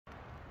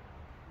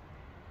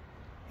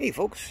Hey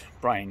folks,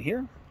 Brian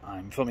here.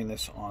 I'm filming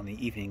this on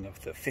the evening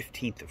of the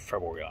 15th of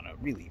February on a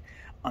really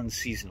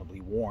unseasonably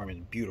warm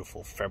and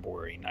beautiful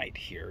February night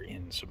here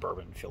in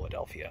suburban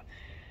Philadelphia.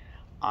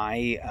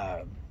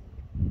 I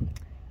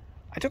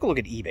took a look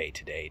at eBay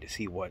today to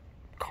see what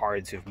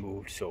cards have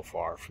moved so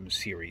far from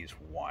Series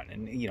 1.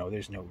 And,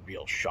 there's no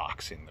real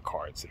shocks in the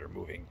cards that are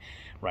moving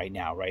right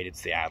now, right?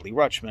 It's the Adley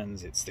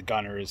Rutschmans, it's the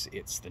Gunners,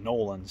 it's the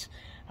Nolans,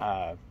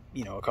 a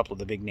couple of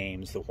the big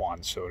names, the Juan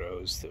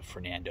Sotos, the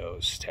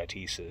Fernandos,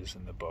 Tatises,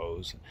 and the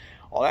Bows. And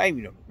all that,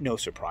 no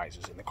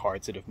surprises in the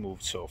cards that have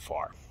moved so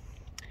far.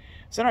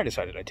 So then I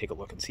decided I'd take a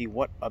look and see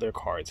what other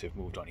cards have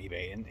moved on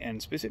eBay,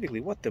 and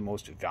specifically what the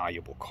most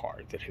valuable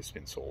card that has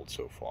been sold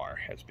so far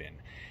has been,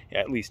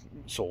 at least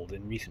sold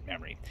in recent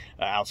memory.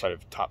 Outside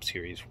of Top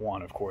Series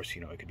 1, of course,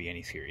 it could be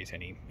any series,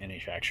 any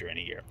manufacturer,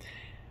 any year.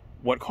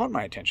 What caught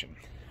my attention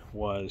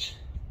was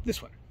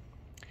this one.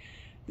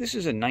 This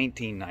is a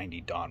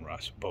 1990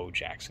 Donruss Bo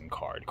Jackson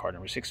card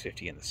number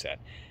 650 in the set.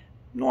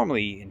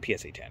 Normally in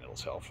PSA 10 it'll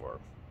sell for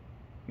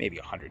maybe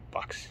 $100.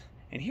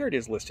 And here it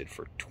is listed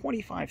for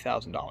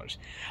 $25,000.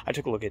 I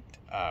took a look at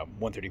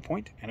 130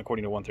 Point, and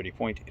according to 130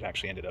 Point, it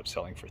actually ended up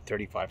selling for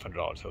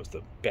 $3,500. That was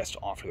the best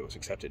offer that was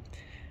accepted.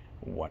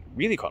 What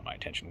really caught my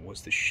attention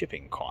was the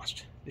shipping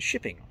cost. The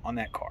shipping on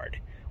that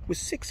card was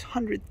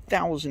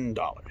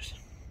 $600,000.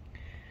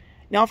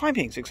 Now, if I'm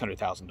paying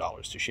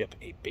 $600,000 to ship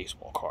a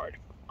baseball card,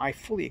 I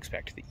fully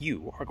expect that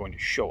you are going to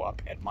show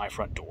up at my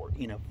front door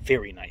in a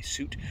very nice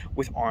suit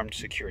with armed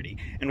security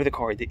and with a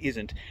card that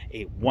isn't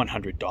a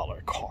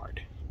 $100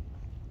 card.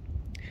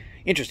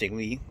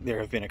 Interestingly, there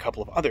have been a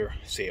couple of other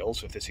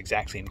sales of this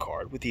exact same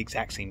card with the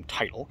exact same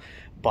title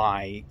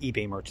by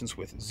eBay merchants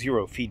with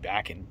zero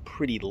feedback and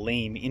pretty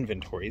lame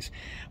inventories,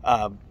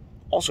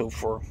 also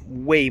for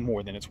way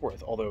more than it's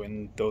worth, although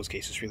in those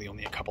cases really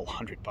only a couple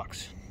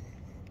 $100.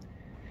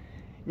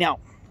 Now,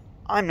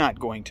 I'm not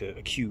going to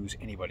accuse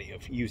anybody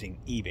of using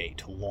eBay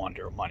to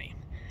launder money.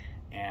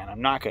 And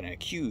I'm not going to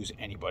accuse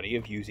anybody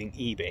of using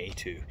eBay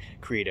to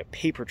create a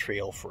paper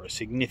trail for a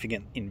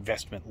significant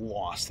investment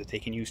loss that they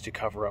can use to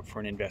cover up for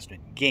an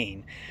investment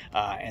gain,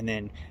 and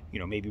then,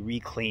 maybe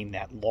reclaim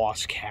that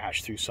lost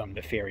cash through some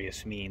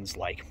nefarious means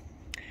like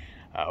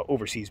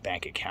overseas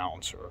bank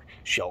accounts or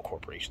shell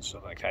corporations,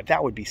 something like that.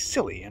 That would be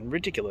silly and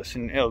ridiculous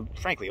and,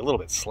 frankly, a little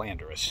bit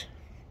slanderous.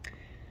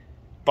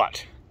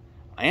 But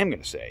I am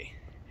going to say,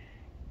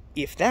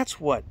 if that's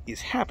what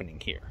is happening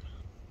here,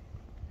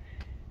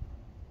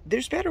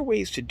 there's better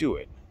ways to do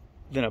it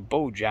than a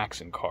Bo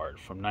Jackson card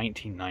from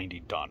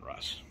 1990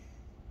 Donruss.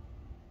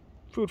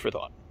 Food for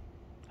thought.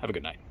 Have a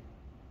good night.